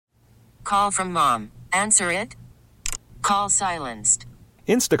Call from mom. Answer it. Call silenced.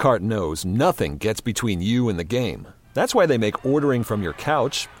 Instacart knows nothing gets between you and the game. That's why they make ordering from your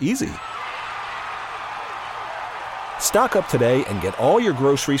couch easy. Stock up today and get all your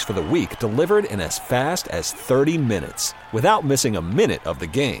groceries for the week delivered in as fast as 30 minutes without missing a minute of the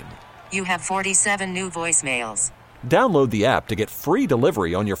game. You have 47 new voicemails. Download the app to get free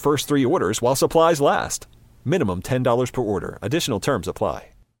delivery on your first 3 orders while supplies last. Minimum $10 per order. Additional terms apply.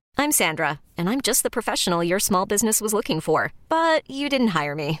 I'm Sandra, and I'm just the professional your small business was looking for. But you didn't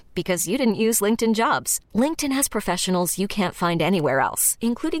hire me because you didn't use LinkedIn Jobs. LinkedIn has professionals you can't find anywhere else,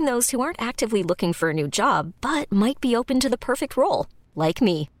 including those who aren't actively looking for a new job, but might be open to the perfect role, like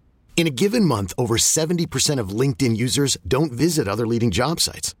me. In a given month, over 70% of LinkedIn users don't visit other leading job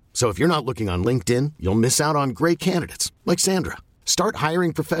sites. So if you're not looking on LinkedIn, you'll miss out on great candidates like Sandra. Start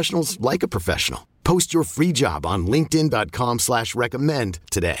hiring professionals like a professional. Post your free job on linkedin.com/recommend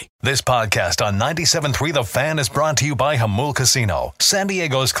today. This podcast on 97.3 The Fan is brought to you by Jamul Casino, San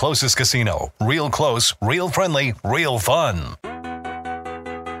Diego's closest casino. Real close, real friendly, real fun.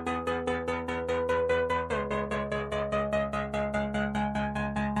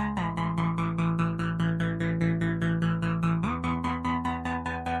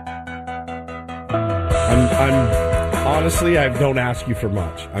 Honestly, I don't ask you for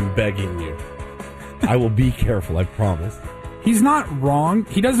much. I'm begging you. I will be careful, I promise. He's not wrong.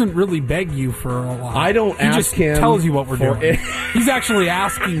 He doesn't really beg you for a lot. I don't ask him. He just tells you what we're doing. He's actually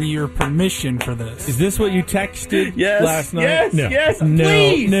asking your permission for this. Is this what you texted last night? Yes, No.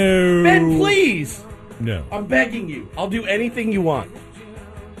 please. No. Ben, please. No. I'm begging you. I'll do anything you want.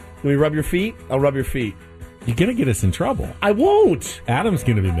 Let me rub your feet? I'll rub your feet. You're going to get us in trouble. I won't. Adam's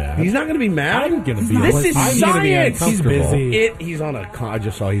going to be mad. He's not going to be mad. I'm going to be. This is I'm science. gonna be uncomfortable. He's busy. He's on a. I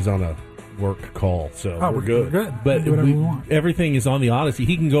just saw he's on a work call, so we're good. We're good. But do whatever we want. Everything is on the Odyssey.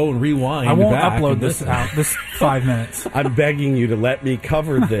 He can go and rewind. I won't back upload and this listen. out. This 5 minutes. I'm begging you to let me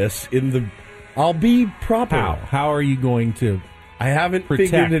cover this in the. I'll be proper. How are you going to? I haven't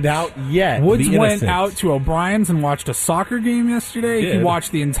Protect. figured it out yet. Woods the went innocent. out to O'Brien's and watched a soccer game yesterday. Did. He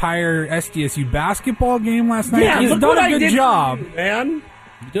watched the entire SDSU basketball game last night. Yeah, He's look done what a I good did for job. you, man.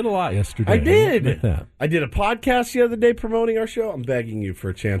 You did a lot yesterday. I did. With that. I did a podcast the other day promoting our show. I'm begging you for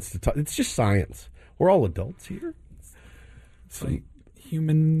a chance to talk. It's just science. We're all adults here. It's like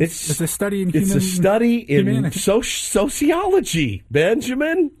human. It's a study in It's human. a study in humanity. sociology,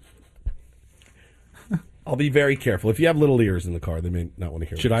 Benjamin. I'll be very careful. If you have little ears in the car, they may not want to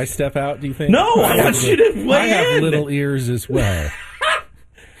hear. Should I step out? Do you think? No, I want you to weigh I have in. little ears as well.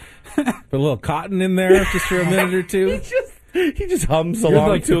 Put a little cotton in there just for a minute or two. He just hums You're along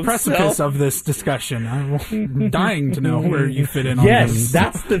like to the precipice himself. of this discussion. I'm dying to know where you fit in on Yes, this.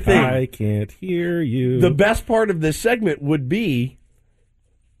 that's the thing. I can't hear you. The best part of this segment would be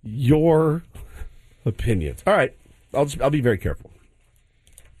your opinions. All right, I'll be very careful.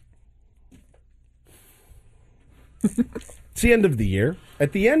 It's the end of the year.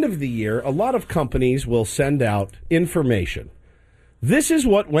 At the end of the year, a lot of companies will send out information. This is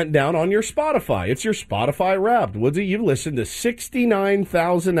what went down on your Spotify. It's your Spotify Wrapped. Woodsy, you listened to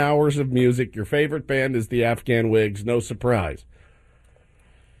 69,000 hours of music. Your favorite band is the Afghan Wigs. No surprise.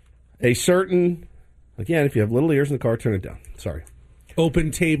 A certain, again, if you have little ears in the car, turn it down. Sorry.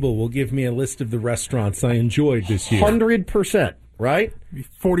 Open Table will give me a list of the restaurants I enjoyed this year. 100%, right?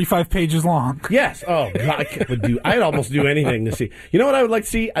 45 pages long. Yes. Oh, God, I'd almost do anything to see. You know what I would like to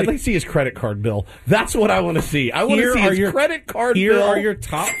see? I'd like to see his credit card bill. That's what I want to see. I want to see his credit card bill. Here are your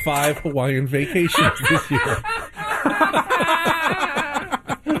top 5 Hawaiian vacations this year.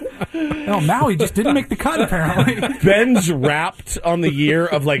 Oh, Maui just didn't make the cut, apparently. Ben's Wrapped on the year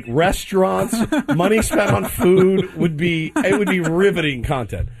of like restaurants, money spent on food would be riveting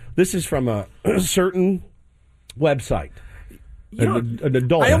content. This is from a certain website. An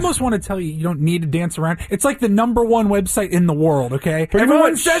adult. I almost want to tell you don't need to dance around. It's like the number one website in the world, okay? Pretty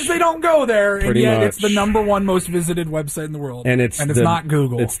Everyone much. says they don't go there, and Pretty yet much. it's the number one most visited website in the world. And it's not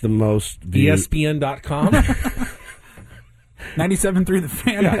Google. It's the most viewed. ESPN.com. 97.3 The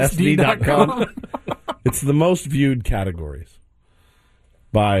Fan, SD.com. It's the most viewed categories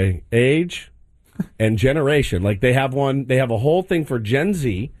by age and generation. Like they have a whole thing for Gen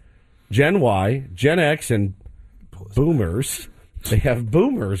Z, Gen Y, Gen X, and boomers. They have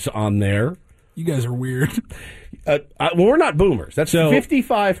boomers on there. You guys are weird. Well, we're not boomers. That's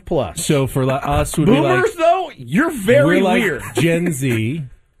 55 plus. So for us, would boomers, though, you're very we're weird. Like Gen Z.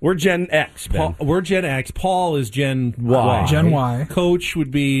 We're Gen X, Ben. We're Gen X. Paul is Gen Y. Gen Y. Coach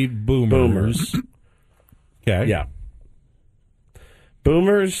would be boomers. Okay. Yeah.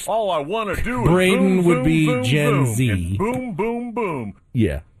 Boomers. All I want to do is Braden boom, would boom, be boom, Gen boom. Z. It's boom, boom, boom.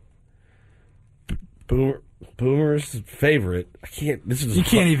 Yeah. Boomer's favorite. I can't. This is You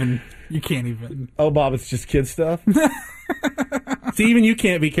can't even. Oh, Bob, it's just kid stuff. See, even you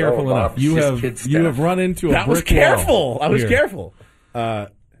can't be careful enough. You have run into a That was brick wall. careful. I was Here. careful.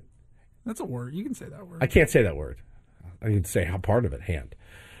 That's a word. You can say that word. I can't say that word. I can say how part of it. Hand.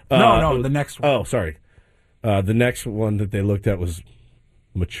 No, the next one. Oh, sorry. The next one that they looked at was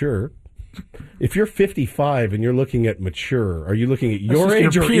mature. If you're 55 and you're looking at mature, are you looking at your just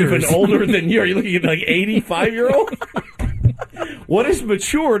age your or peers. even older than you? Are you looking at like 85-year-old? What is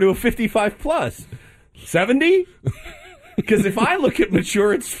mature to a 55 plus? 70? Because if I look at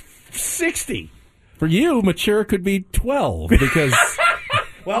mature, it's 60. For you, mature could be 12 because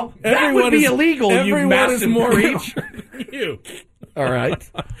Well, that would be illegal, you everyone massive is more creep. mature than you. All right.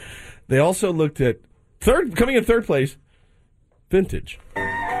 They also looked at coming in third place, vintage.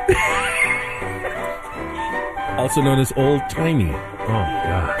 Also known as old timey. Oh,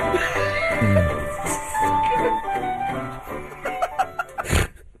 God.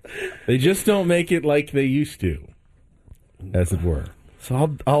 They just don't make it like they used to, as it were.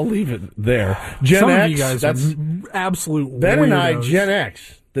 So I'll leave it there. Gen Some X, of you guys that's are absolute Ben weirdos. and I, Gen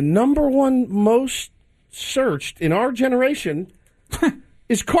X. The number one most searched in our generation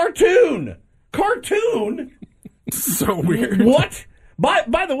is cartoon. Cartoon? So weird. What?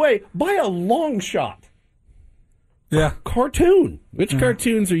 By the way, by a long shot. Yeah. Cartoon. Which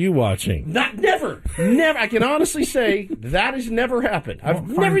cartoons are you watching? Never. I can honestly say that has never happened. I've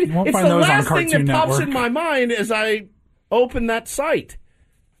Won't never. find- won't It's find the those on last thing that Cartoon pops Network. in my mind as I open that site.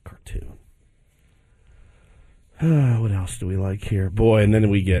 Cartoon. What else do we like here? Boy, and then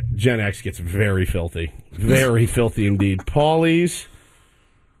we get Gen X gets very filthy, very filthy indeed. Paulie's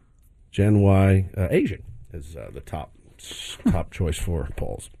Gen Y Asian is the top choice for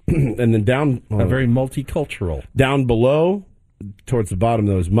Paul's, and then down Very multicultural. down below, towards the bottom,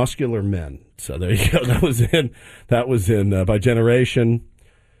 those muscular men. So there you go. That was in by generation.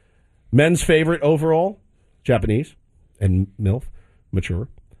 Men's favorite overall, Japanese and MILF, mature.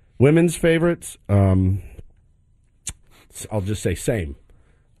 Women's favorites, I'll just say same.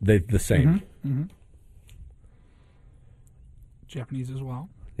 The same. Mm-hmm. Japanese as well.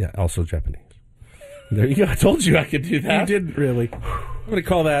 Yeah, also Japanese. There you go. I told you I could do that. You did really. I'm going to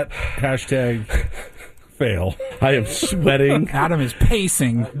call that hashtag fail. I am sweating. Adam is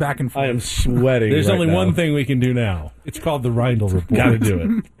pacing back and forth. I am sweating. There's right only now. one thing we can do now. It's called the Reindl Report. Got to do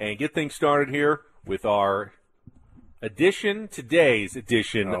it. And get things started here with our today's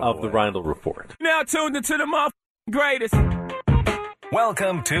edition of the Reindl Report. Now tuned into the greatest.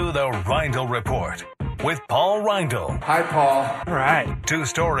 Welcome to the Reindl Report with Paul Reindl. Hi, Paul. All right. Two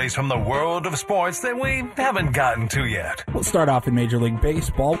stories from the world of sports that we haven't gotten to yet. We'll start off in Major League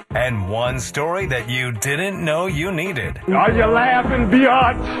Baseball. And one story that you didn't know you needed. Are you laughing,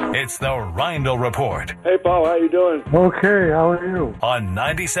 biatch? It's the Reindl Report Hey, Paul, how you doing? Okay, how are you? on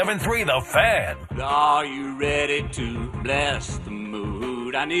 97.3 The Fan. Are you ready to bless the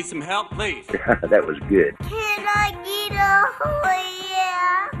mood? I need some help, please. That was good. Can I get a yeah? Oh, yeah.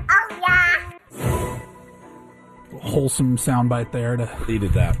 Wholesome soundbite there to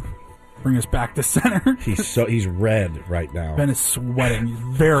Needed that. bring us back to center. He's red right now. Ben is sweating. He's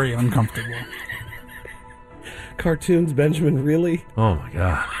very uncomfortable. Cartoons, Benjamin, really? Oh, my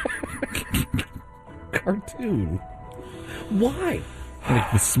God. Cartoon. Why?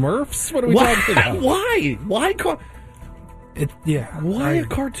 Like the Smurfs? What are we talking about? Why? Why? Why I a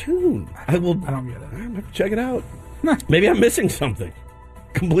cartoon? I don't get it. I'm gonna check it out. Maybe I'm missing something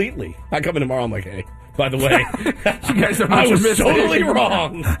completely. I come in tomorrow. I'm like, hey, by the way, You guys don't know I what you're was missing. totally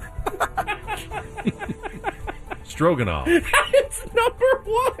wrong. Stroganoff. It's number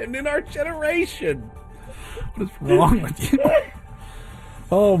one in our generation. What is wrong with you?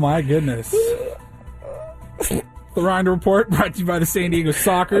 Oh, my goodness. The Reindl Report brought to you by the San Diego I'm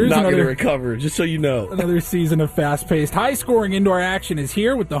Sockers. not going to recover, just so you know. Another season of fast-paced, high-scoring indoor action is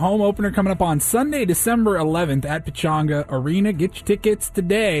here with the home opener coming up on Sunday, December 11th at Pechanga Arena. Get your tickets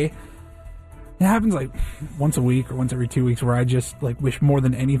today. It happens like once a week or once every 2 weeks where I just like wish more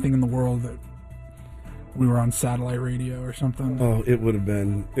than anything in the world that we were on satellite radio or something. Oh, it would have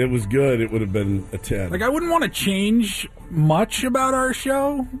been. It was good. It would have been a 10. Like I wouldn't want to change much about our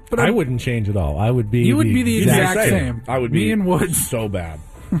show, but I wouldn't change at all. I would be. You would be the You'd be exact same. I would Me be and Woods. so bad.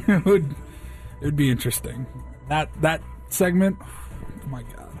 It would be interesting. That segment. Oh my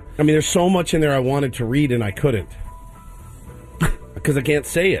god. I mean, there's so much in there I wanted to read and I couldn't because I can't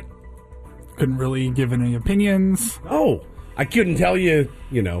say it. Couldn't really give any opinions. Oh, I couldn't tell you,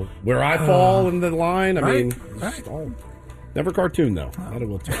 where I fall in the line. I right, mean, right. never cartoon though. That I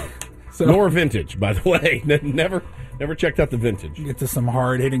will tell you. Nor vintage, by the way. Never checked out the vintage. Get to some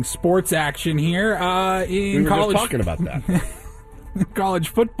hard-hitting sports action here. We were just talking about that. College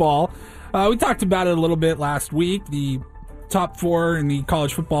football. We talked about it a little bit last week. The top 4 in the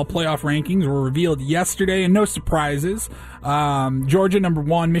college football playoff rankings were revealed yesterday, and no surprises. Georgia number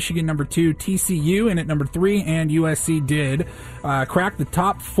 1, Michigan number 2, TCU in at number 3, and USC did crack the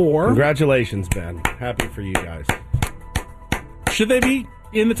top 4. Congratulations, Ben. Happy for you guys. Should they be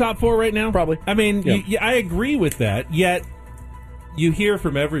in the top 4 right now? Probably. I mean, Yeah. I agree with that, yet you hear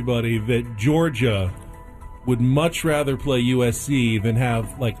from everybody that Georgia would much rather play USC than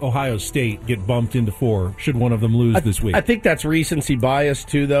have, like, Ohio State get bumped into 4 should one of them lose this week. I think that's recency bias,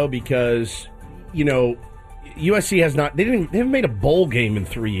 too, though, because, USC has not. They haven't made a bowl game in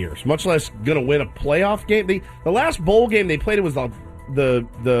 3 years, much less going to win a playoff game. The last bowl game they played, it was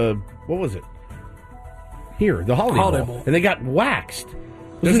the what was it? Here, the Holiday Bowl. And they got waxed.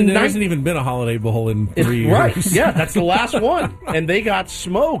 There hasn't even been a Holiday Bowl in 3 years. Right, yeah, that's the last one. And they got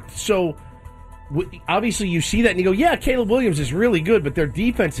smoked. So, obviously, you see that and you go, yeah, Caleb Williams is really good, but their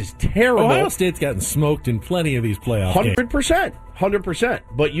defense is terrible. Ohio State's gotten smoked in plenty of these playoff games. 100%.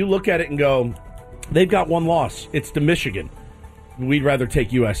 But you look at it and go, they've got one loss. It's to Michigan. We'd rather take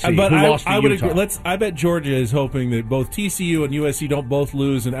USC, but who lost to I would Utah. agree. I bet Georgia is hoping that both TCU and USC don't both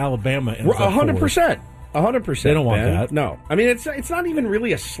lose, and Alabama ends up 100%. 100%. They don't want Ben. that. No. I mean, it's not even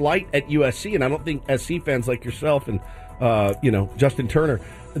really a slight at USC, and I don't think SC fans like yourself and, Justin Turner,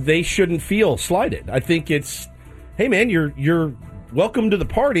 they shouldn't feel slighted. I think it's, hey, man, you're welcome to the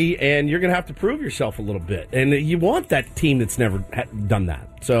party, and you're going to have to prove yourself a little bit. And you want that team that's never done that.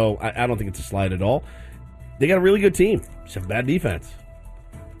 So I don't think it's a slight at all. They got a really good team. Just have bad defense.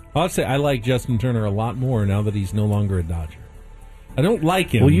 I'll say I like Justin Turner a lot more now that he's no longer a Dodger. I don't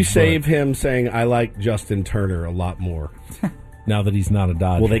like him. Will you save him saying, I like Justin Turner a lot more? Now that he's not a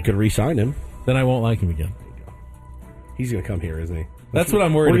Dodger. Well, they could re-sign him. Then I won't like him again. He's going to come here, isn't he? That's what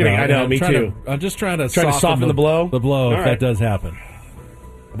I'm worried about. I know, me too. I'm just trying to soften the blow? The blow, All if right. that does happen.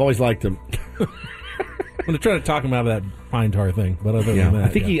 I've always liked him. I'm going to try to talk him out of that pine tar thing, but other than that, I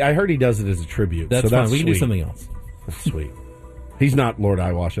think I heard he does it as a tribute. That's so fine. That's We can do sweet. something else. That's sweet. He's not Lord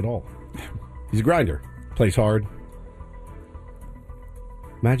Eyewash at all. He's a grinder. Plays hard.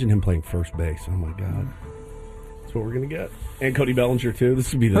 Imagine him playing first base. Oh my God. That's what we're gonna get. And Cody Bellinger too. This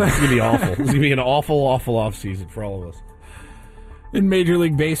is gonna be awful. This is gonna be an awful offseason for all of us. In Major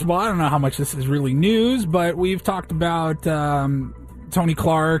League Baseball, I don't know how much this is really news, but we've talked about Tony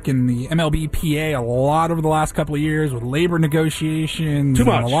Clark and the MLBPA a lot over the last couple of years with labor negotiations Too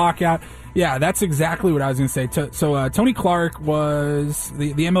much. and the lockout. Yeah, that's exactly what I was going to say. So Tony Clark was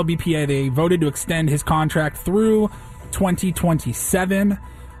the MLBPA. They voted to extend his contract through 2027.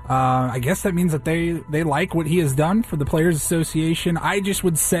 I guess that means that they like what he has done for the Players Association. I just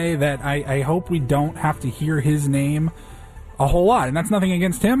would say that I hope we don't have to hear his name a whole lot, and that's nothing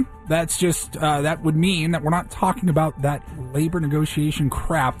against him. That's just that would mean that we're not talking about that labor negotiation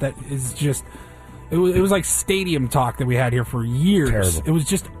crap that is just it was like stadium talk that we had here for years. Terrible. It was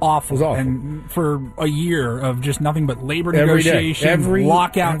just awful. It was awful. And for a year of just nothing but labor Every day. negotiations,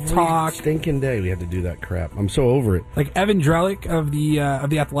 lockout every talk. stinking day we had to do that crap. I'm so over it. Like Evan Drellick of the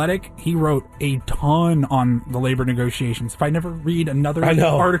Athletic, he wrote a ton on the labor negotiations. If I never read another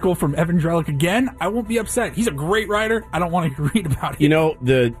article from Evan Drellick again, I won't be upset. He's a great writer. I don't want to read about it. You know,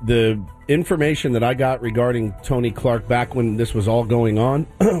 the information that I got regarding Tony Clark back when this was all going on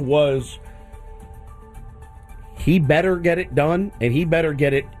was he better get it done, and he better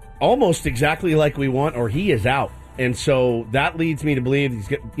get it almost exactly like we want, or he is out. And so that leads me to believe he's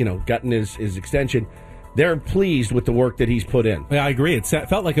gotten his extension. They're pleased with the work that he's put in. Yeah, I agree. It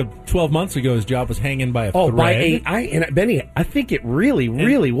felt like 12 months ago his job was hanging by a thread. Benny, I think it really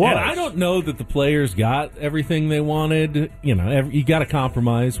was. And I don't know that the players got everything they wanted. You got to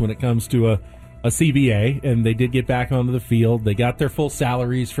compromise when it comes to a CBA, and they did get back onto the field. They got their full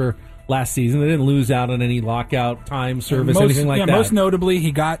salaries for last season. They didn't lose out on any lockout time service, anything like that. Most notably,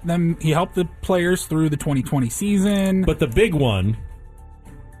 he helped the players through the 2020 season. But the big one,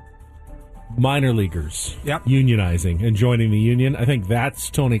 minor leaguers unionizing and joining the union. I think that's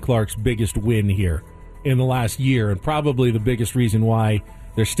Tony Clark's biggest win here in the last year, and probably the biggest reason why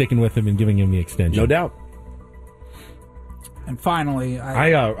they're sticking with him and giving him the extension. No doubt. And finally,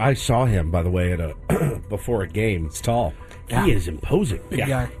 I saw him, by the way, before a game. It's tall. Yeah. He is imposing. Big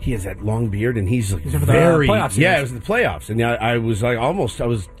guy. He has that long beard, and he's like for the very. playoffs, Yeah, it was the playoffs, and I was like I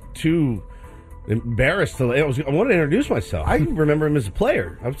was too embarrassed to. I wanted to introduce myself. I remember him as a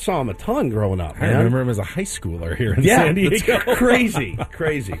player. I saw him a ton growing up. I remember him as a high schooler here in Yeah, San Diego. it's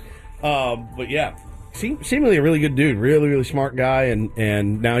crazy. But yeah, seemingly a really good dude, really, really smart guy,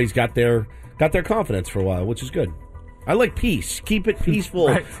 and now he's got their confidence for a while, which is good. I like peace. Keep it peaceful.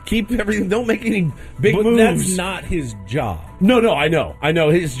 Right. Keep everything. Don't make any big moves. That's not his job. No, I know.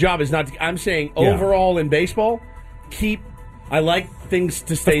 His job is not. I'm saying overall in baseball, I like things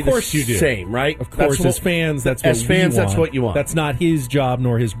to stay the same, right? Of course, as fans, that's what you want. That's not his job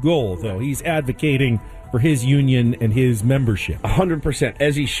nor his goal, though. He's advocating for his union and his membership. 100%,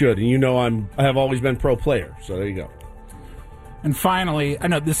 as he should. And I have always been pro player, so there you go. And finally, I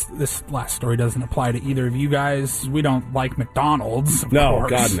know this last story doesn't apply to either of you guys. We don't like McDonald's, of No,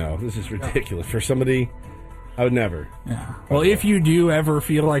 course. God, no. This is ridiculous. For somebody, I would never. Yeah. Well, if you do ever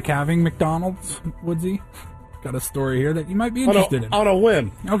feel like having McDonald's, Woodsy, got a story here that you might be interested in. On a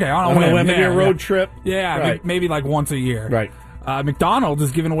whim. Okay, on a whim. Maybe a road trip. Yeah, right. maybe like once a year. Right. McDonald's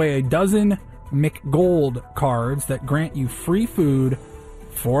is giving away a dozen McGold cards that grant you free food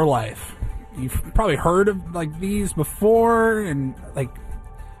for life. You've probably heard of these before, and I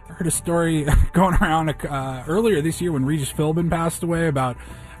heard a story going around earlier this year when Regis Philbin passed away about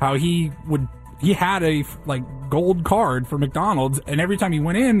how he had a gold card for McDonald's, and every time he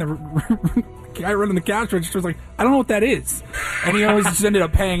went in, the guy running the cash register was like, "I don't know what that is," and he always just ended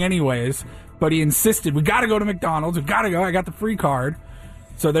up paying anyways. But he insisted, "We got to go to McDonald's. We got to go. I got the free card."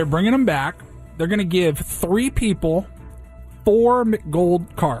 So they're bringing them back. They're going to give 3 people 4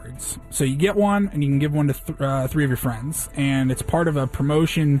 McGold cards. So you get one, and you can give one to 3 of your friends. And it's part of a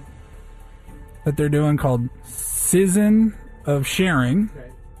promotion that they're doing called Season of Sharing.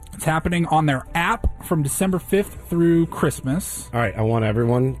 It's happening on their app from December 5th through Christmas. All right, I want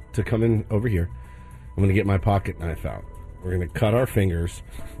everyone to come in over here. I'm going to get my pocket knife out. We're going to cut our fingers.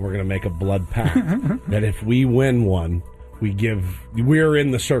 We're going to make a blood pact that if we win one, we're in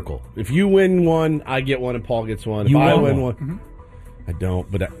the circle. If you win one, I get one and Paul gets one. If I win one, I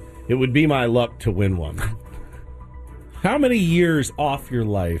don't, but it would be my luck to win one. How many years off your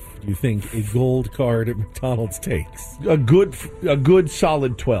life do you think a gold card at McDonald's takes? A good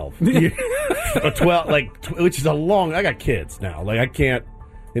solid 12. A 12, which is a long. I got kids now. I can't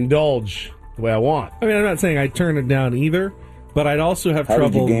indulge the way I want. I mean, I'm not saying I'd turn it down either, but I'd also have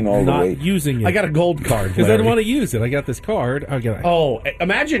trouble not using it. I got a gold card because I don't want to use it. I got this card.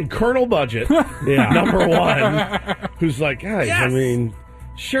 Imagine Colonel Budget, number 1, who's like, guys, yes! I mean,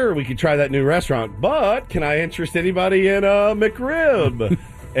 sure, we could try that new restaurant, but can I interest anybody in a McRib?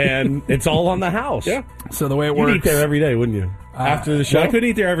 And it's all on the house. Yeah. So the way it works, you'd eat there every day, wouldn't you? After the show, I couldn't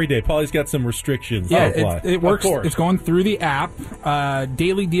eat there every day. Paulie's got some restrictions. Yeah, it works. It's going through the app.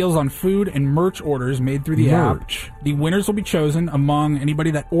 Daily deals on food and merch orders made through the app. The winners will be chosen among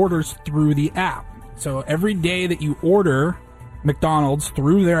anybody that orders through the app. So every day that you order McDonald's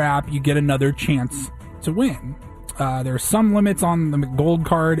through their app, you get another chance to win. There are some limits on the McGold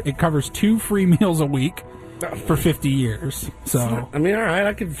card. It covers 2 free meals a week for 50 years. So I mean, all right,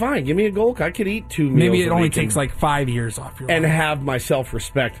 I could fine. Give me a gold. I could eat 2 meals. Maybe it only takes 5 years off your life. And have my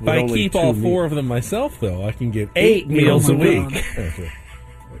self-respect. If I keep all 4 of them myself, though, I can get 8 meals a week.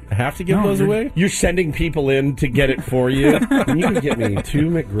 I have to give those away? You're sending people in to get it for you. And you can get me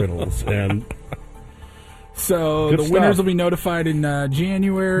 2 McGriddles. And so the winners will be notified in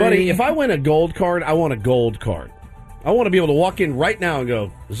January. Buddy, if I win a gold card, I want a gold card. I want to be able to walk in right now and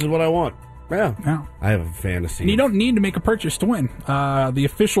go, this is what I want. Yeah. I have a fantasy. And you don't need to make a purchase to win. The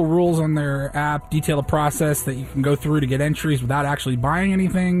official rules on their app detail a process that you can go through to get entries without actually buying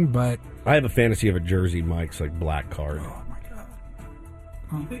anything, but I have a fantasy of a Jersey Mike's black card. Oh my god.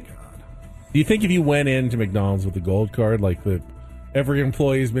 Oh my god. Do you think if you went into McDonald's with a gold card, every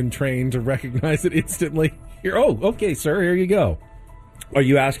employee's been trained to recognize it instantly? Okay, sir, here you go. Are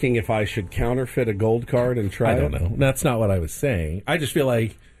you asking if I should counterfeit a gold card and try it? I don't know. That's not what I was saying. I just feel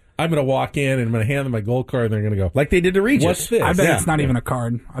like I'm going to walk in and I'm going to hand them my gold card and they're going to go, like they did to Regis. What's this? I bet it's not even a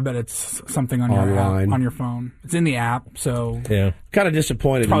card. I bet it's something on your app, on your phone. It's in the app, so yeah. Kind of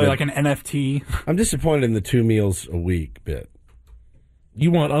disappointed. It's probably like an NFT. I'm disappointed in the 2 meals a week bit. You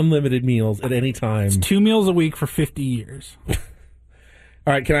want unlimited meals at any time. It's 2 meals a week for 50 years.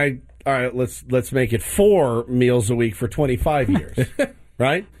 All right, let's make it 4 meals a week for 25 years.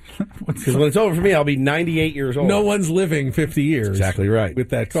 Right? Because when it's over for me, I'll be 98 years old. No one's living 50 years. That's exactly right.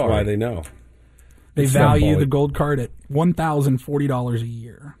 With that card. That's why they know. They value the gold card at $1,040 a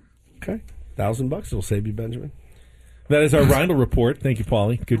year. Okay. $1,000 it'll save you, Benjamin. That is our Reindl Report. Thank you,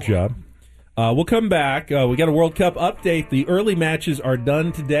 Paulie. Good job. We'll come back. We got a World Cup update. The early matches are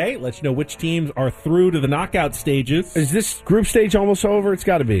done today. Let you know which teams are through to the knockout stages. Is this group stage almost over? It's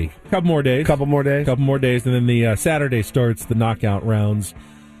got to be. Couple more days. Couple more days, and then the Saturday starts the knockout rounds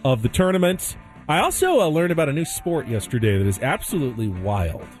of the tournament. I also learned about a new sport yesterday that is absolutely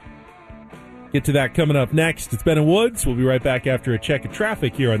wild. Get to that coming up next. It's Ben and Woods. We'll be right back after a check of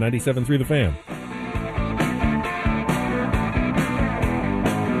traffic here on 97.3 The Fan.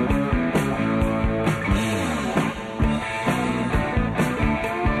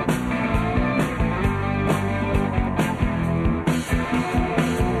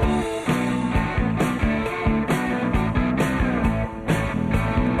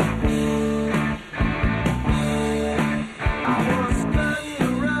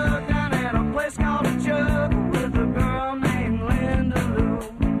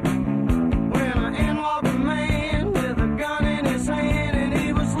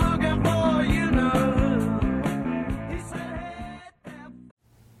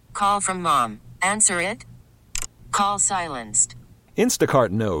 Call from mom. Answer it. Call silenced. Instacart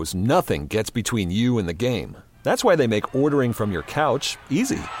knows nothing gets between you and the game. That's why they make ordering from your couch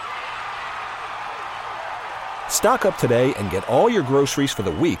easy. Stock up today and get all your groceries for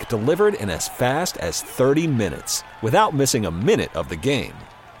the week delivered in as fast as 30 minutes without missing a minute of the game.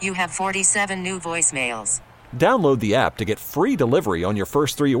 You have 47 new voicemails. Download the app to get free delivery on your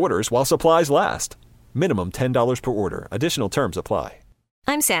first 3 orders while supplies last. Minimum $10 per order. Additional terms apply.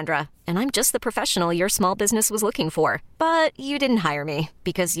 I'm Sandra, and I'm just the professional your small business was looking for. But you didn't hire me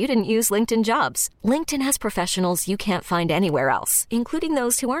because you didn't use LinkedIn Jobs. LinkedIn has professionals you can't find anywhere else, including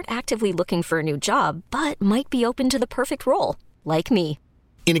those who aren't actively looking for a new job, but might be open to the perfect role, like me.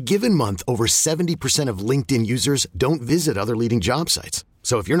 In a given month, over 70% of LinkedIn users don't visit other leading job sites.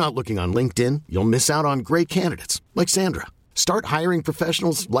 So if you're not looking on LinkedIn, you'll miss out on great candidates like Sandra. Start hiring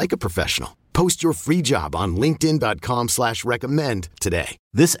professionals like a professional. Post your free job on linkedin.com/recommend today.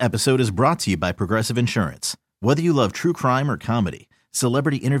 This episode is brought to you by Progressive Insurance. Whether you love true crime or comedy,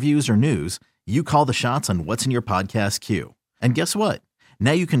 celebrity interviews or news, you call the shots on what's in your podcast queue. And guess what?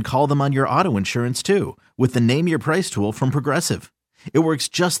 Now you can call them on your auto insurance too with the Name Your Price tool from Progressive. It works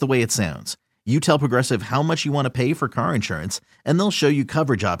just the way it sounds. You tell Progressive how much you want to pay for car insurance, and they'll show you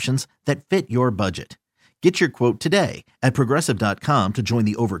coverage options that fit your budget. Get your quote today at Progressive.com to join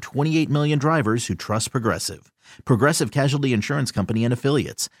the over 28 million drivers who trust Progressive. Progressive Casualty Insurance Company and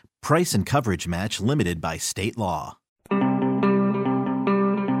Affiliates. Price and coverage match limited by state law.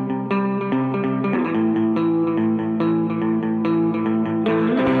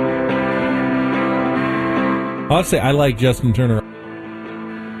 I'll say I like Justin Turner.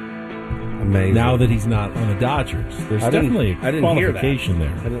 Amazing. Now that he's not on the Dodgers, there's definitely a qualification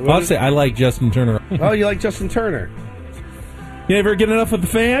there. I'll say I like Justin Turner. Oh, you like Justin Turner? You ever get enough of the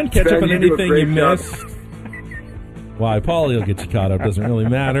fan? Catch up on anything you missed? Why, Paulie will get you caught up. Doesn't really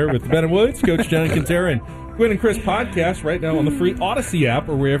matter. With Ben and Woods, Coach John Quintero, and Gwynn and Chris podcast right now on the free Odyssey app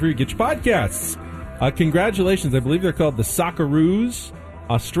or wherever you get your podcasts. Congratulations. I believe they're called the Socceroos,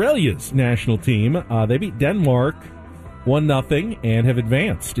 Australia's national team. They beat Denmark 1-0 and have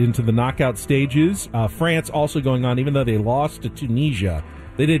advanced into the knockout stages. France also going on, even though they lost to Tunisia.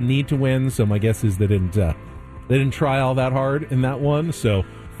 They didn't need to win, so my guess is they didn't try all that hard in that one. So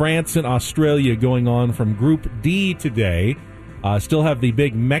France and Australia going on from Group D today. Still have the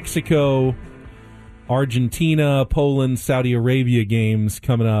big Mexico, Argentina, Poland, Saudi Arabia games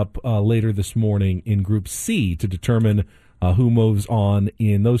coming up later this morning in Group C to determine who moves on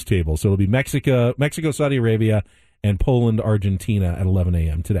in those tables. So it'll be Mexico, Saudi Arabia, and Poland, Argentina at 11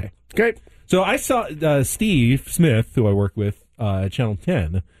 a.m. today. Okay. So I saw Steve Smith, who I work with at Channel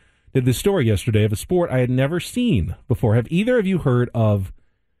 10, did this story yesterday of a sport I had never seen before. Have either of you heard of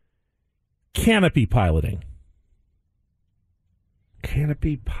canopy piloting?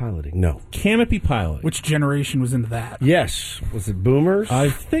 Canopy piloting? No. Canopy piloting. Which generation was into that? Yes. Was it boomers?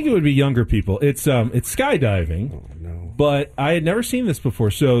 I think it would be younger people. It's skydiving. Oh, no. But I had never seen this before.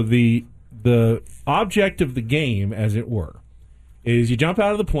 So the object of the game, as it were, is you jump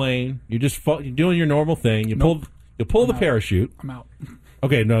out of the plane. You're doing your normal thing. You pull the parachute. I'm out.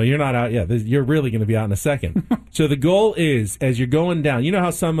 Okay, no, you're not out yet. You're really going to be out in a second. So the goal is, as you're going down, you know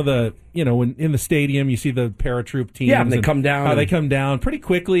how some of the, when in the stadium you see the paratroop teams. Yeah, and they come down. How they come down pretty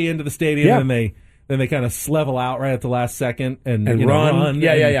quickly into the stadium, and then they kind of level out right at the last second and run.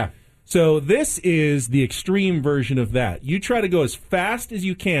 Yeah. So this is the extreme version of that. You try to go as fast as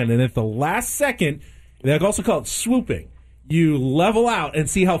you can, and at the last second, they also call it swooping. You level out and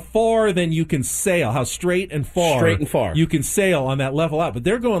see how far then you can sail, how straight and far you can sail on that level out. But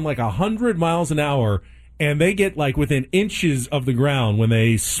they're going like 100 miles an hour, and they get like within inches of the ground when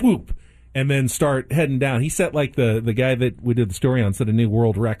they swoop and then start heading down. He set like the guy that we did the story on set a new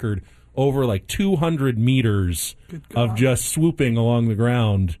world record over like 200 meters of just swooping along the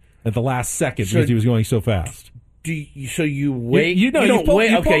ground at the last second because he was going so fast. So you wait? You don't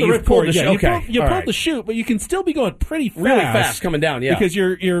wait. Okay, you've pulled the chute. You pulled the chute, but you can still be going pretty fast. Really fast coming down, yeah. Because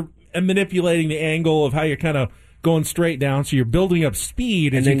you're manipulating the angle of how you're kind of going straight down, so you're building up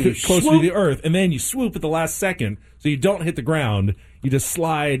speed as you get closer to the earth, and then you swoop at the last second, so you don't hit the ground. You just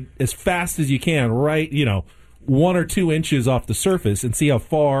slide as fast as you can, right, 1 or 2 inches off the surface, and see how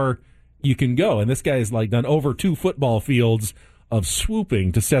far you can go. And this guy has done over 2 football fields of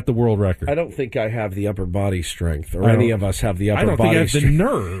swooping to set the world record. I don't think I have the upper body strength, or any of us have the upper body strength. I don't think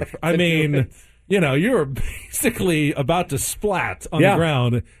I have the nerve. I mean, you're basically about to splat on the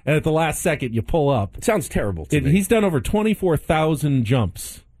ground, and at the last second, you pull up. It sounds terrible to me. He's done over 24,000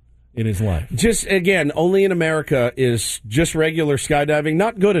 jumps in his life. Just, again, only in America is just regular skydiving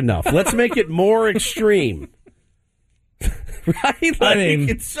not good enough. Let's make it more extreme. Right?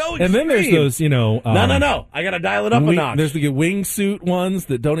 It's so extreme. And then there's those, no. I got to dial it up a notch. There's the wingsuit ones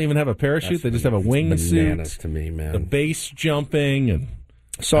that don't even have a parachute. They just have a wingsuit. Bananas to me, man. The base jumping. And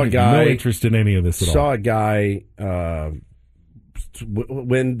saw a guy. No interest in any of this at all. Saw a guy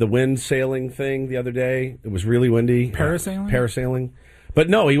win the wind sailing thing the other day. It was really windy. Parasailing. But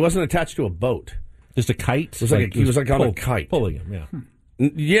no, he wasn't attached to a boat. Just a kite? He was on a kite. Pulling him, yeah.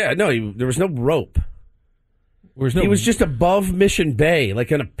 Yeah, no, there was no rope. He was just above Mission Bay,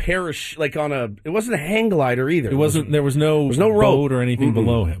 like on a parachute, it wasn't a hang glider either. There was no boat or anything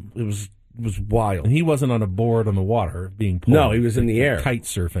below him. It was wild. And he wasn't on a board on the water being pulled. No, he was in the air. Kite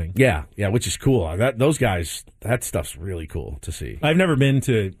surfing. Yeah, which is cool. Those guys, that stuff's really cool to see. I've never been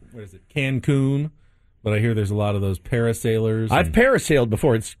to, Cancun, but I hear there's a lot of those parasailers. I've parasailed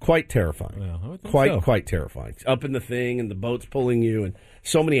before. It's quite terrifying. Well, quite terrifying. It's up in the thing, and the boat's pulling you, and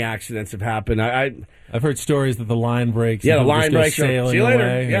so many accidents have happened. I've heard stories that the line breaks. Yeah, the line breaks. See you later.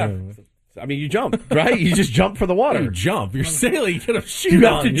 Away. Yeah. I mean, you jump, right? You just jump for the water. You jump. You're sailing. You gotta shoot. You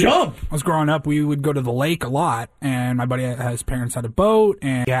have to jump. I was growing up, we would go to the lake a lot, and my buddy, his parents had a boat,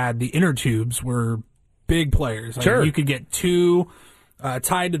 and he had the inner tubes were big players. Sure. You could get 2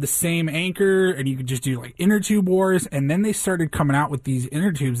 tied to the same anchor, and you could just do inner tube wars. And then they started coming out with these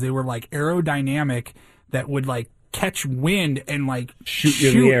inner tubes. They were aerodynamic that would catch wind and shoot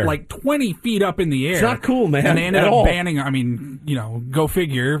in the air. 20 feet up in the air. It's not cool, man. And they ended up banning. I mean, go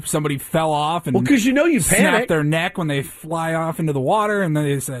figure. Somebody fell off and because you panic. Snapped their neck when they fly off into the water, and then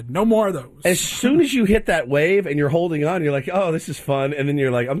they said no more of those. As soon as you hit that wave and you're holding on, you're like, oh, this is fun, and then you're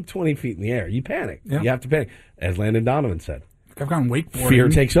like, I'm 20 feet in the air. You panic. Yeah. You have to panic, as Landon Donovan said. I've gone wakeboarding. Fear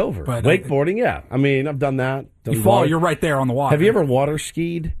takes over. But wakeboarding, yeah. I mean, I've done that. You fall, you're right there on the water. Have you ever water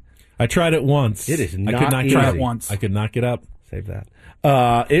skied? I tried it once. It is not I could not easy. Try it once. I could not get up. Save that.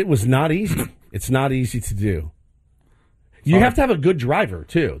 It was not easy. It's not easy to do. You have to have a good driver,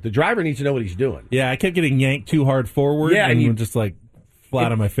 too. The driver needs to know what he's doing. Yeah, I kept getting yanked too hard forward, and you just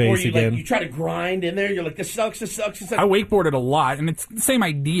flat on my face again. You try to grind in there, you're like, this sucks. I wakeboarded a lot, and it's the same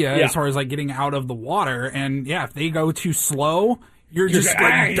idea as far as getting out of the water. And if they go too slow, you're just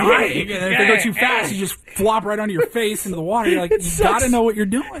dying. And if they go too fast, you just flop right onto your face into the water. You're like, you got to know what you're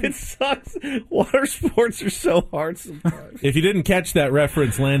doing. It sucks. Water sports are so hard sometimes. If you didn't catch that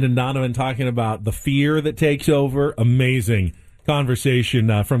reference, Landon Donovan talking about the fear that takes over, amazing conversation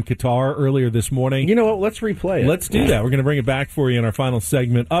from Qatar earlier this morning. You know what? Let's replay it. Let's do that. We're going to bring it back for you in our final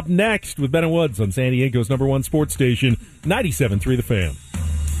segment. Up next with Ben and Woods on San Diego's #1 sports station, 97.3 The Fan.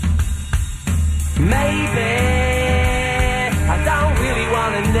 Maybe I don't really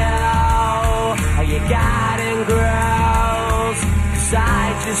want to know how your garden grows, 'cause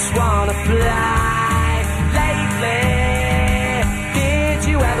I just want to fly. Lately, did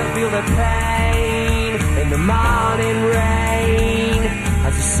you ever feel the pain in the morning rain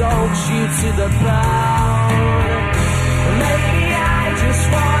as it soaks you to the bone? Maybe I just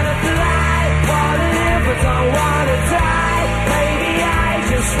want to fly, want to live but don't want to die. Maybe I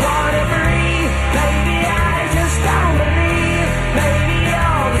just want to breathe, maybe I just don't believe. Maybe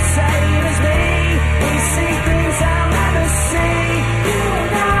you're the same as me. We see things I'll never see. You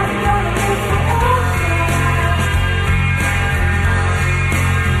and I are gonna live forever.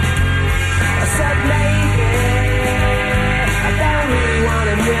 I said maybe I don't really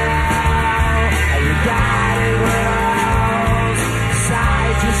wanna know how you got it grows, 'cause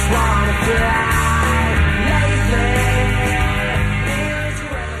I just wanna fly.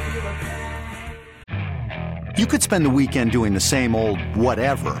 You could spend the weekend doing the same old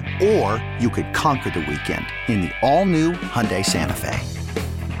whatever, or you could conquer the weekend in the all-new Hyundai Santa Fe.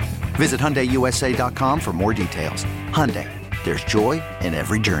 Visit HyundaiUSA.com for more details. Hyundai, there's joy in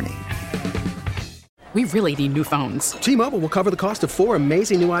every journey. We really need new phones. T-Mobile will cover the cost of 4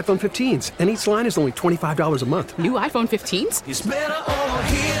 amazing new iPhone 15s, and each line is only $25 a month. New iPhone 15s? It's better over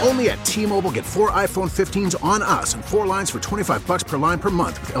here. Only at T-Mobile, get 4 iPhone 15s on us and 4 lines for $25 per line per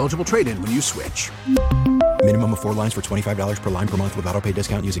month with eligible trade-in when you switch. Minimum of 4 lines for $25 per line per month with autopay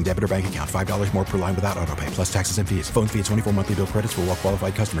discount using debit or bank account. $5 more per line without autopay, plus taxes and fees. Phone fee at 24 monthly bill credits for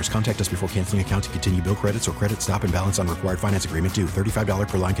well-qualified customers. Contact us before canceling account to continue bill credits or credit stop and balance on required finance agreement due. $35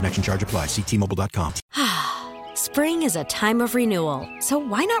 per line connection charge applies. See T-Mobile.com. Spring is a time of renewal, so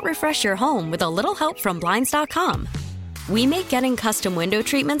why not refresh your home with a little help from Blinds.com? We make getting custom window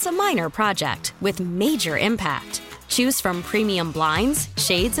treatments a minor project with major impact. Choose from premium blinds,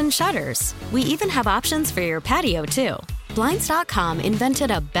 shades, and shutters. We even have options for your patio, too. Blinds.com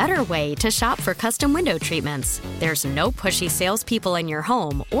invented a better way to shop for custom window treatments. There's no pushy salespeople in your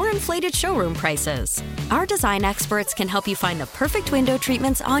home or inflated showroom prices. Our design experts can help you find the perfect window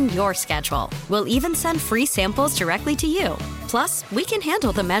treatments on your schedule. We'll even send free samples directly to you. Plus, we can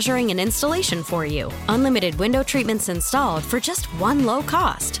handle the measuring and installation for you. Unlimited window treatments installed for just one low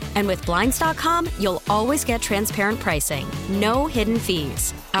cost. And with Blinds.com, you'll always get transparent pricing. No hidden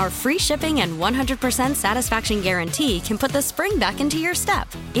fees. Our free shipping and 100% satisfaction guarantee can put the spring back into your step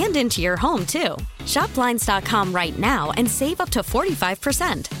and into your home, too. Shop Blinds.com right now and save up to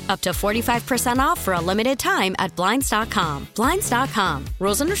 45%. Up to 45% off for a limited time at Blinds.com. Blinds.com.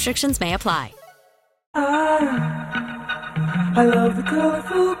 Rules and restrictions may apply. I love the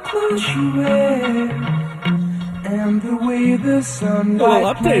colorful clothes you wear and the way the sunlight A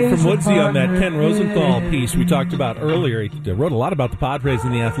little update from Woodsy on that Ken Rosenthal piece we talked about earlier. He wrote a lot about the Padres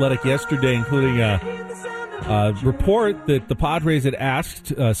in The Athletic yesterday, including a report that the Padres had asked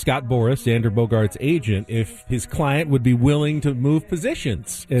Scott Boras, Xander Bogaerts' agent, if his client would be willing to move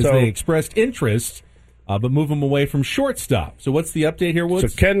positions as they expressed interest, but move him away from shortstop. So what's the update here,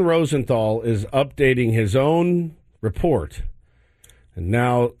 Woods? So Ken Rosenthal is updating his own report. And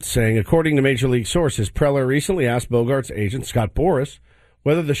now saying, according to Major League sources, Preller recently asked Bogaerts' agent, Scott Boras,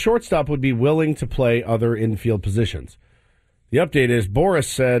 whether the shortstop would be willing to play other infield positions. The update is Boras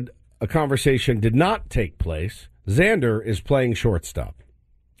said a conversation did not take place. Xander is playing shortstop.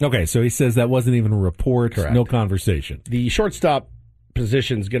 Okay, so he says that wasn't even a report, Correct. No conversation. The shortstop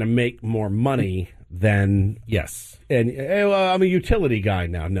position is going to make more money than... Yes. And I'm a utility guy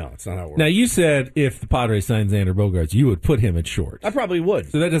now. No, it's not how it works. Now, you said if the Padres signed Xander Bogaerts, you would put him at short. I probably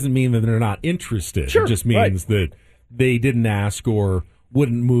would. So that doesn't mean that they're not interested. Sure, it just means that they didn't ask or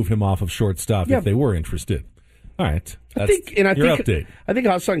wouldn't move him off of shortstop if they were interested. All right. That's your update. I think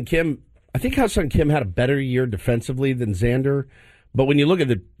Ha-Seong Kim had a better year defensively than Xander. But when you look at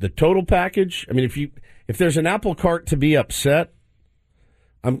the total package, I mean, if there's an apple cart to be upset,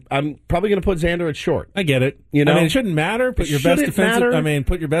 I'm probably going to put Xander at short. I get it. You know, I mean, it shouldn't matter. Put your best defensive.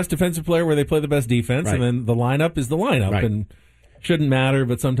 Put your best defensive player where they play the best defense, and then the lineup is the lineup, and shouldn't matter.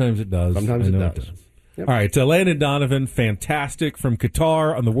 But sometimes it does. Sometimes it does. Yep. All right, Landon Donovan, fantastic from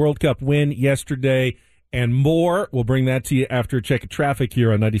Qatar on the World Cup win yesterday, and more. We'll bring that to you after a check of traffic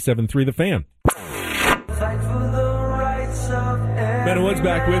here on 97.3 The Fan. Ben and Woods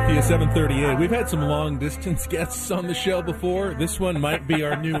back with you, 7:38. We've had some long-distance guests on the show before. This one might be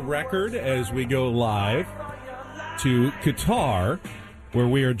our new record as we go live to Qatar, where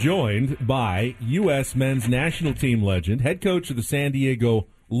we are joined by U.S. men's national team legend, head coach of the San Diego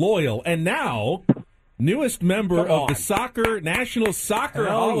Loyal, and now newest member of the National Soccer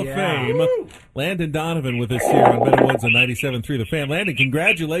Hall of Fame, Woo! Landon Donovan, with us here on Ben and Woods on 97.3 The Fan. Landon,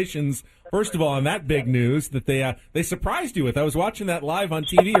 congratulations, first of all, on that big news that they surprised you with. I was watching that live on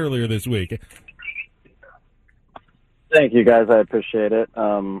TV earlier this week. Thank you, guys. I appreciate it.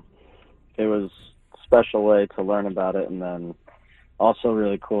 It was a special way to learn about it, and then also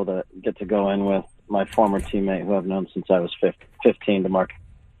really cool to get to go in with my former teammate who I've known since I was 15, DeMarc.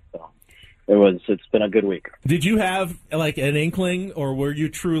 It's been a good week. Did you have like an inkling, or were you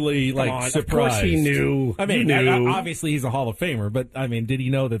truly surprised? Of course he knew. I mean, obviously he's a Hall of Famer, but I mean, did he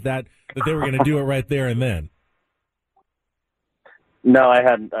know that they were going to do it right there and then? No, I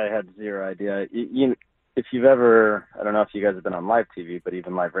had zero idea. If you've ever, I don't know if you guys have been on live TV, but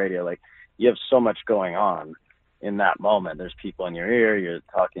even live radio, like you have so much going on in that moment. There's people in your ear, you're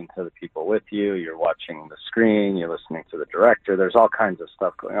talking to the people with you, you're watching the screen, you're listening to the director. There's all kinds of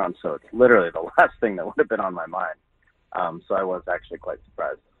stuff going on. So it's literally the last thing that would have been on my mind. So I was actually quite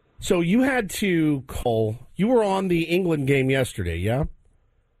surprised. So you had to call, you were on the England game yesterday, yeah?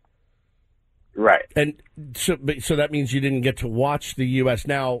 Right. And so that means you didn't get to watch the U.S.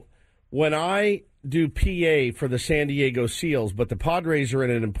 Now, when I do PA for the San Diego Seals, but the Padres are in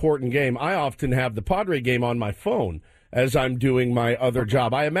an important game, I often have the Padre game on my phone as I'm doing my other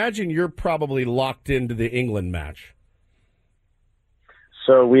job. I imagine you're probably locked into the England match.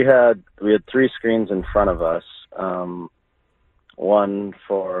 So we had 3 screens in front of us, one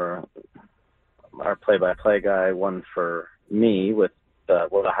for our play-by-play guy, one for me with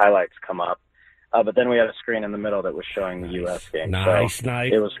where the highlights come up, But then we had a screen in the middle that was showing the U.S. game. Nice.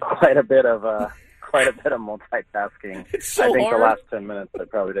 It was quite a bit of multitasking. It's so I think hard. the last 10 minutes I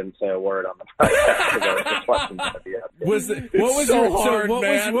probably didn't say a word on the podcast because I was just watching the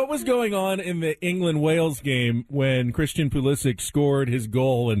What was going on in the England-Wales game when Christian Pulisic scored his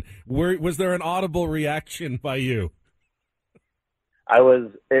goal, and was there an audible reaction by you? I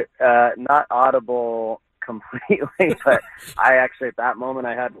was not audible completely, but I actually at that moment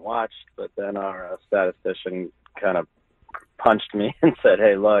I hadn't watched, but then our statistician kind of punched me and said,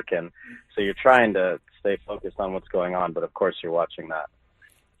 "Hey, look," and so you're trying to stay focused on what's going on, but of course you're watching that.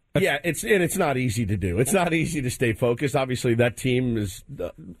 Yeah, it's not easy to do. It's not easy to stay focused. Obviously, that team is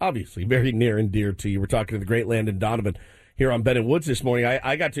obviously very near and dear to you. We're talking to the great Landon Donovan here on Ben and Woods this morning.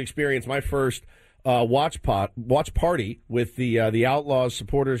 I got to experience my first watch party with the Outlaws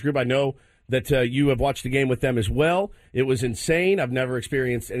supporters group. I know that you have watched the game with them as well. It was insane. I've never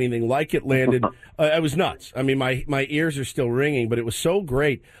experienced anything like it, Landon. It was nuts. I mean, my ears are still ringing, but it was so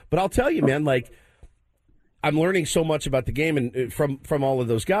great. But I'll tell you, man, like, I'm learning so much about the game and from all of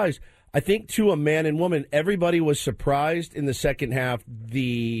those guys. I think, to a man and woman, everybody was surprised in the second half.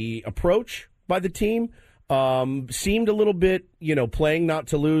 The approach by the team seemed a little bit, playing not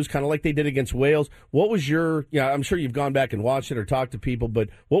to lose, kind of like they did against Wales. What was your, I'm sure you've gone back and watched it or talked to people, but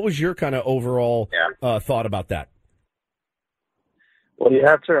what was your kind of overall thought about that? Well, you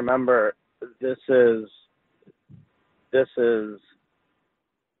have to remember, this is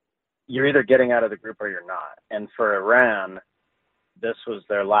you're either getting out of the group or you're not. And for Iran, this was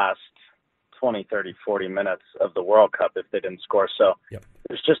their last 20, 30, 40 minutes of the World Cup if they didn't score. So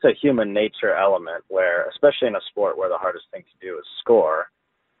there's just a human nature element where, especially in a sport where the hardest thing to do is score,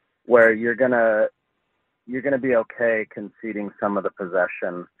 where you're gonna be okay conceding some of the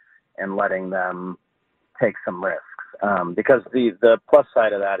possession and letting them take some risks. Because the plus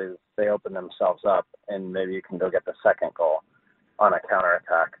side of that is they open themselves up and maybe you can go get the second goal on a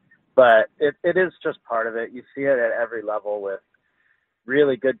counterattack. But it is just part of it. You see it at every level with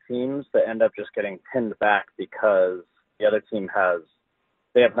really good teams that end up just getting pinned back because the other team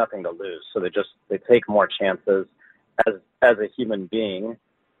they have nothing to lose. So they take more chances. As a human being,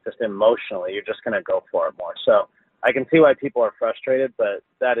 just emotionally, you're just going to go for it more. So I can see why people are frustrated, but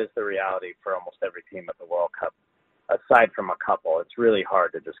that is the reality for almost every team at the World Cup. Aside from a couple, it's really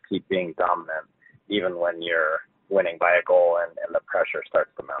hard to just keep being dominant even when you're winning by a goal and the pressure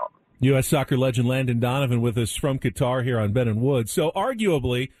starts to mount. U.S. soccer legend Landon Donovan with us from Qatar here on Ben and Woods. So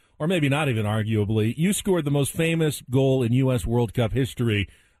arguably, or maybe not even arguably, you scored the most famous goal in U.S. World Cup history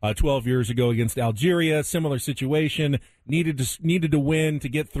 12 years ago against Algeria. Similar situation, needed to win to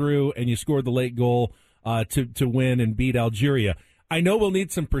get through, and you scored the late goal to win and beat Algeria. I know we'll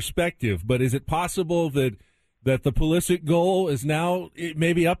need some perspective, but is it possible that the Pulisic goal is now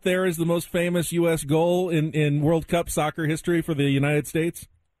maybe up there as the most famous U.S. goal in World Cup soccer history for the United States?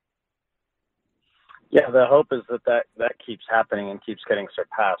 Yeah, the hope is that keeps happening and keeps getting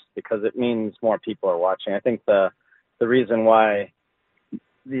surpassed because it means more people are watching. I think the reason why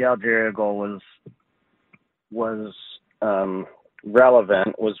the Algeria goal was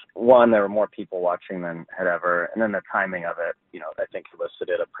relevant was, one, there were more people watching than had ever, and then the timing of it, I think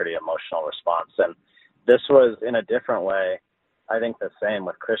elicited a pretty emotional response. And this was, in a different way, I think the same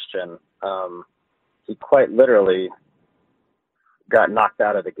with Christian. He quite literally got knocked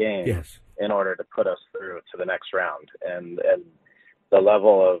out of the game in order to put us through to the next round. And the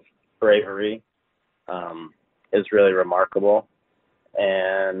level of bravery is really remarkable.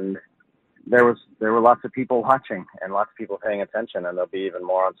 And there were lots of people watching and lots of people paying attention, and there'll be even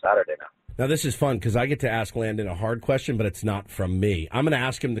more on Saturday now. Now, this is fun because I get to ask Landon a hard question, but it's not from me. I'm going to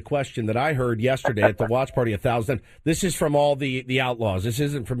ask him the question that I heard yesterday at the watch party 1,000. This is from all the Outlaws. This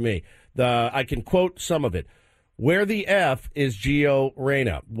isn't from me. I can quote some of it. Where the F is Gio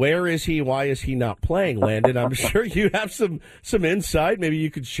Reyna? Where is he? Why is he not playing, Landon? I'm sure you have some insight. Maybe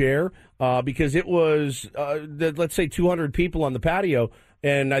you could share because it was, let's say, 200 people on the patio,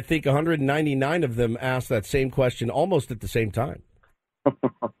 and I think 199 of them asked that same question almost at the same time.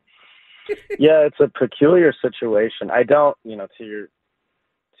 Yeah, it's a peculiar situation. I don't, to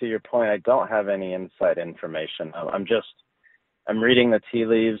your point, I don't have any inside information. I'm reading the tea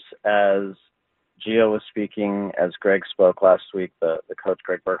leaves as Gio was speaking, as Greg spoke last week, the coach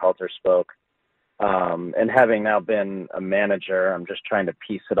Greg Berhalter spoke. And having now been a manager, I'm just trying to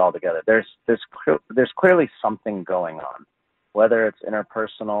piece it all together. There's clearly something going on, whether it's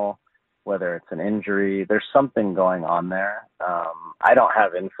interpersonal, whether it's an injury. There's something going on there. I don't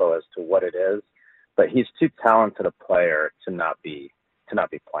have info as to what it is, but he's too talented a player to not be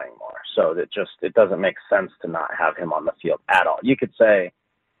playing more. So it doesn't make sense to not have him on the field at all. You could say,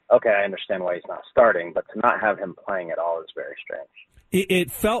 okay, I understand why he's not starting, but to not have him playing at all is very strange.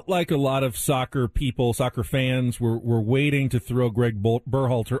 It felt like a lot of soccer people, soccer fans, were waiting to throw Greg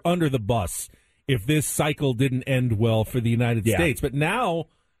Berhalter under the bus if this cycle didn't end well for the United States. But now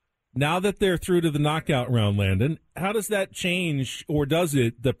that they're through to the knockout round, Landon, how does that change, or does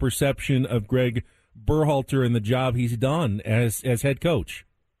it, the perception of Greg Berhalter and the job he's done as head coach?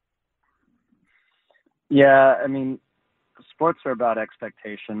 Yeah, I mean, sports are about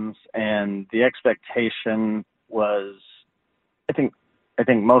expectations, and the expectation was, I think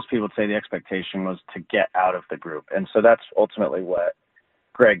most people would say the expectation was to get out of the group. And so that's ultimately what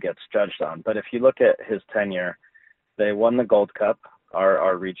Greg gets judged on. But if you look at his tenure, they won the Gold Cup,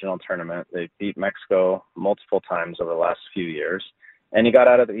 our regional tournament. They beat Mexico multiple times over the last few years. And he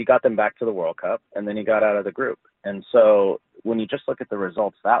got them back to the World Cup, and then he got out of the group. And so when you just look at the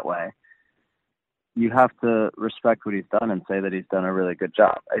results that way, you have to respect what he's done and say that he's done a really good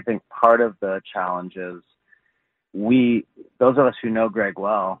job. I think part of the challenge is those of us who know Greg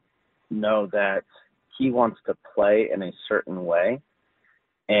well, know that he wants to play in a certain way,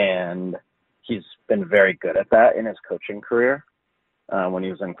 and he's been very good at that in his coaching career when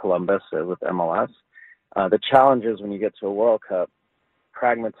he was in Columbus with MLS. The challenge is when you get to a World Cup,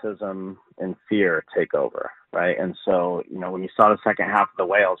 pragmatism and fear take over, right? And so, when you saw the second half of the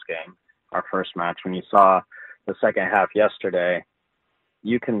Wales game, our first match, when you saw the second half yesterday,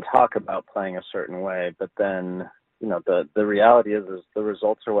 you can talk about playing a certain way, but then the reality is the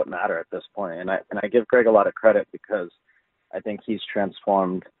results are what matter at this point. And I give Greg a lot of credit because I think he's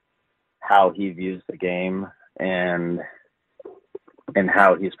transformed how he views the game and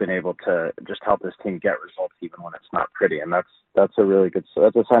how he's been able to just help his team get results even when it's not pretty. And that's a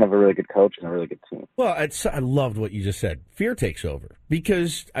sign of a really good coach and a really good team. Well, I loved what you just said. Fear takes over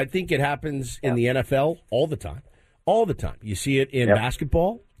because I think it happens in the NFL all the time. All the time. You see it in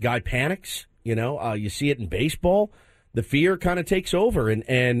basketball. Guy panics. You see it in baseball. The fear kind of takes over, and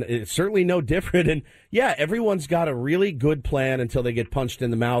it's certainly no different. And, everyone's got a really good plan until they get punched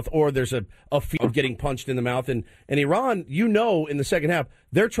in the mouth, or there's a fear of getting punched in the mouth. And Iran, in the second half,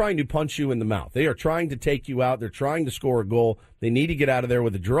 they're trying to punch you in the mouth. They are trying to take you out. They're trying to score a goal. They need to get out of there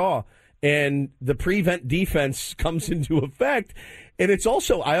with a draw. And the prevent defense comes into effect. And it's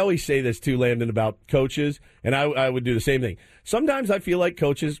also, I always say this too, Landon, about coaches, and I would do the same thing. Sometimes I feel like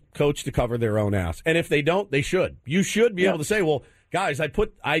coaches coach to cover their own ass. And if they don't, they should. You should be able to say, well, guys,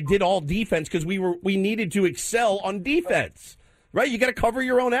 I did all defense because we needed to excel on defense. Right? You got to cover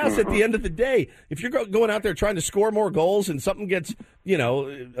your own ass at the end of the day. If you're going out there trying to score more goals and something gets,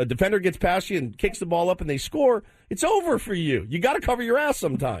 a defender gets past you and kicks the ball up and they score, it's over for you. You got to cover your ass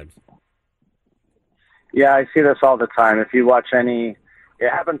sometimes. Yeah, I see this all the time. If you watch it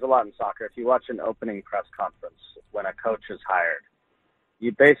happens a lot in soccer. If you watch an opening press conference when a coach is hired,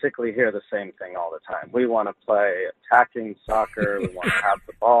 you basically hear the same thing all the time. We want to play attacking soccer. We want to have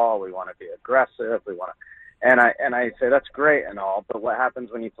the ball. We want to be aggressive. And I say that's great and all, but what happens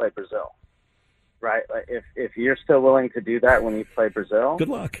when you play Brazil? Right? Like if you're still willing to do that when you play Brazil, good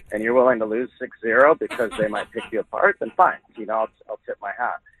luck. And you're willing to lose 6-0 because they might pick you apart, then fine. I'll tip my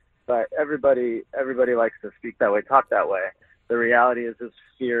hat. But everybody likes to speak that way, talk that way. The reality is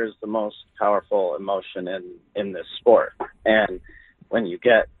fear is the most powerful emotion in this sport. And when you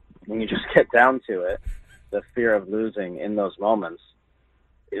just get down to it, the fear of losing in those moments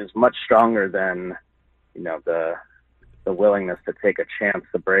is much stronger than, the willingness to take a chance,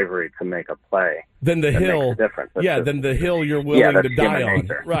 the bravery to make a play. Then the hill, then the hill you're willing to die on.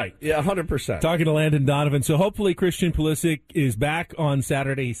 Right, 100%. Talking to Landon Donovan. So hopefully Christian Pulisic is back on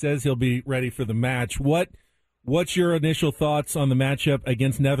Saturday. He says he'll be ready for the match. What's your initial thoughts on the matchup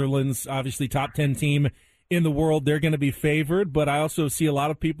against Netherlands? Obviously, top 10 team in the world. They're going to be favored, but I also see a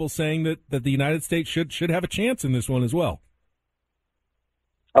lot of people saying that the United States should have a chance in this one as well.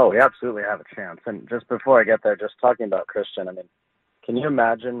 Oh, we absolutely have a chance. And just before I get there, just talking about Christian, I mean, can you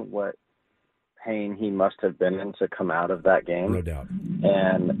imagine what pain he must have been in to come out of that game? No doubt.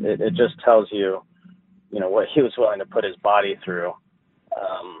 And it just tells you, what he was willing to put his body through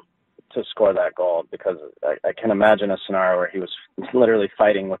to score that goal, because I can imagine a scenario where he was literally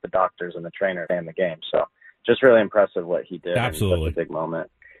fighting with the doctors and the trainer in the game. So just really impressive what he did. Absolutely. In such a big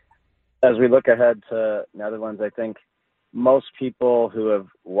moment. As we look ahead to Netherlands, I think most people who have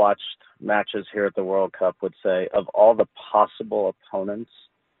watched matches here at the World Cup would say of all the possible opponents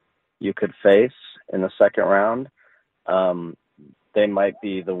you could face in the second round, they might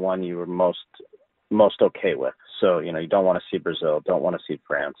be the one you were most okay with. So, you don't want to see Brazil, don't want to see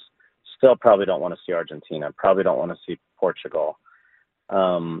France. Still probably don't want to see Argentina, probably don't want to see Portugal.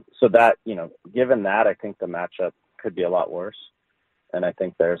 So that, given that, I think the matchup could be a lot worse. And I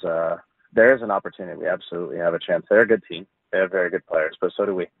think there's an opportunity. We absolutely have a chance. They're a good team. They have very good players, but so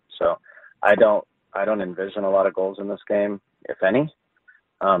do we. So I don't envision a lot of goals in this game, if any.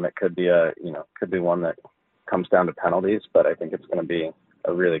 It could be one that comes down to penalties, but I think it's going to be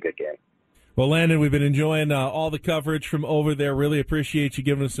a really good game. Well, Landon, we've been enjoying all the coverage from over there. Really appreciate you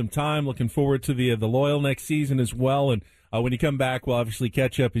giving us some time. Looking forward to the Loyal next season as well. And when you come back, we'll obviously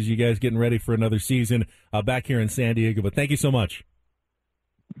catch up as you guys getting ready for another season back here in San Diego. But thank you so much.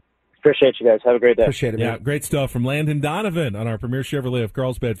 Appreciate you guys. Have a great day. Appreciate it, man. Yeah, great stuff from Landon Donovan on our Premier Chevrolet of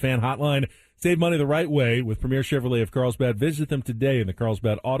Carlsbad fan hotline. Save money the right way with Premier Chevrolet of Carlsbad. Visit them today in the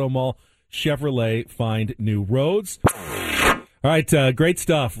Carlsbad Auto Mall. Chevrolet, find new roads. All right, great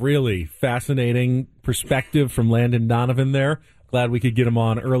stuff. Really fascinating perspective from Landon Donovan there. Glad we could get him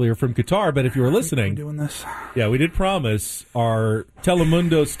on earlier from Qatar. But if you were listening, doing this. Yeah, we did promise our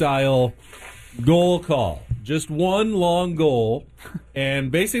Telemundo-style goal call. Just one long goal,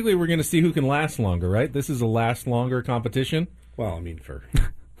 and basically we're going to see who can last longer, right? This is a last longer competition. Well, I mean, for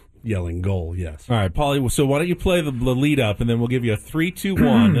yelling goal, yes. All right, Paulie, so why don't you play the lead up, and then we'll give you a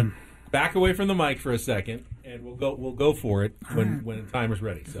 3-2-1. Back away from the mic for a second, and we'll go for it when the timer's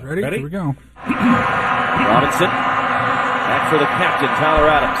ready. So, ready? Here we go. Robinson, back for the captain, Tyler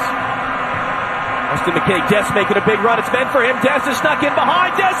Adams. Austin McKay, Des making a big run. It's meant for him. Des is stuck in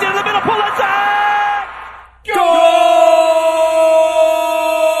behind. Des in the middle. Pulisic! Goal!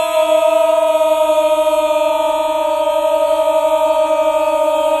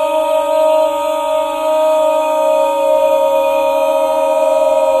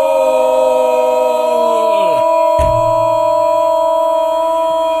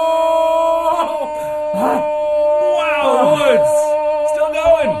 Wow, Woods! Still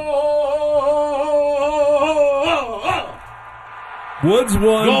going. Woods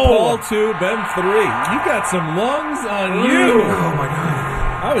 1, Paul 2, Ben 3. You got some lungs on you. Oh, my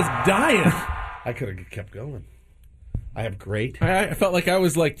God. I was dying. I could have kept going. I have great. I felt like I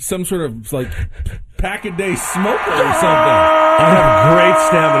was like some sort of like pack-a-day smoker or something. I have great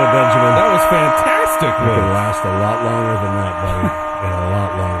stamina, Benjamin. That was fantastic. You could last a lot longer than that, buddy. And a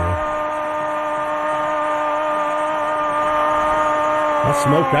lot longer. I'll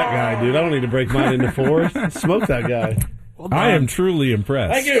smoke that guy, dude. I don't need to break mine into fours. Smoke that guy. Well, I am truly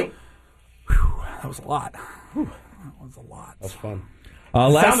impressed. Thank you. Whew, that was a lot. That was a lot. That was fun.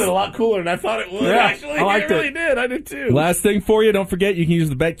 It sounded a lot cooler than I thought it would. Yeah, actually, I liked it really did. I did too. Last thing for you, don't forget you can use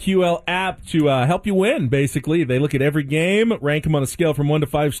the BetQL app to help you win. Basically, they look at every game, rank them on a scale from 1 to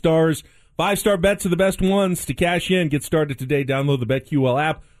 5 stars. 5-star bets are the best ones to cash in. Get started today. Download the BetQL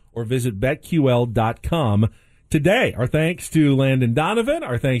app or visit BetQL.com today. Our thanks to Landon Donovan.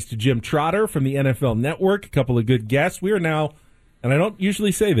 Our thanks to Jim Trotter from the NFL Network. A couple of good guests. We are now, and I don't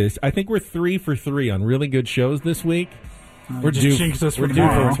usually say this, I think we're 3 for 3 on really good shows this week. We're due for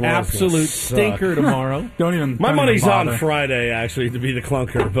an absolute stinker tomorrow. My money's on Friday, actually, to be the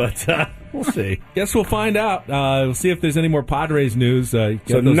clunker, but we'll see. Guess we'll find out. We'll see if there's any more Padres news. So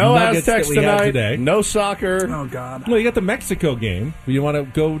no Aztecs tonight, today. No soccer. Oh, God. Well, you got the Mexico game. You want to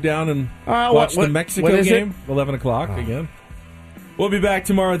go down and watch the Mexico game? 11 o'clock again. We'll be back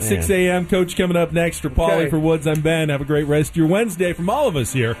tomorrow at 6 a.m. Coach coming up next. For Paulie, for Woods, I'm Ben. Have a great rest of your Wednesday from all of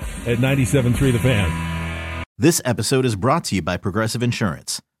us here at 97.3 The Fan. This episode is brought to you by Progressive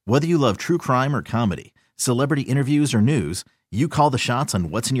Insurance. Whether you love true crime or comedy, celebrity interviews or news, you call the shots on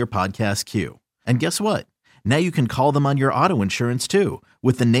what's in your podcast queue. And guess what? Now you can call them on your auto insurance too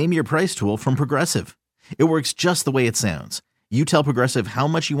with the Name Your Price tool from Progressive. It works just the way it sounds. You tell Progressive how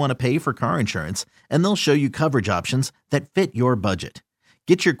much you want to pay for car insurance, and they'll show you coverage options that fit your budget.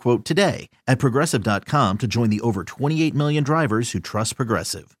 Get your quote today at Progressive.com to join the over 28 million drivers who trust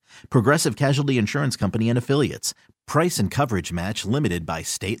Progressive. Progressive Casualty Insurance Company and Affiliates. Price and coverage match limited by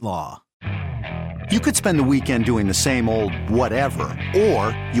state law. You could spend the weekend doing the same old whatever,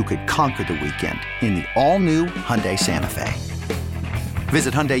 or you could conquer the weekend in the all-new Hyundai Santa Fe.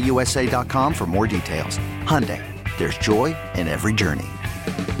 Visit HyundaiUSA.com for more details. Hyundai, there's joy in every journey.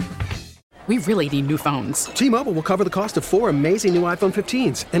 We really need new phones. T-Mobile will cover the cost of 4 amazing new iPhone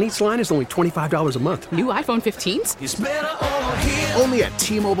 15s, and each line is only $25 a month. New iPhone 15s? It's better over here. Only at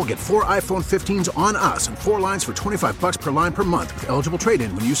T-Mobile, get 4 iPhone 15s on us and 4 lines for $25 per line per month with eligible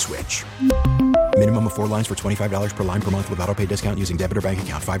trade-in when you switch. Minimum of 4 lines for $25 per line per month with autopay discount using debit or bank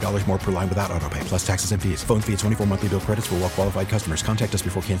account. $5 more per line without autopay, plus taxes and fees. Phone fee at 24 monthly bill credits for well-qualified customers. Contact us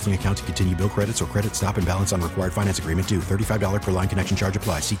before canceling account to continue bill credits or credit stop and balance on required finance agreement due. $35 per line connection charge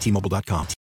applies. See T-Mobile.com.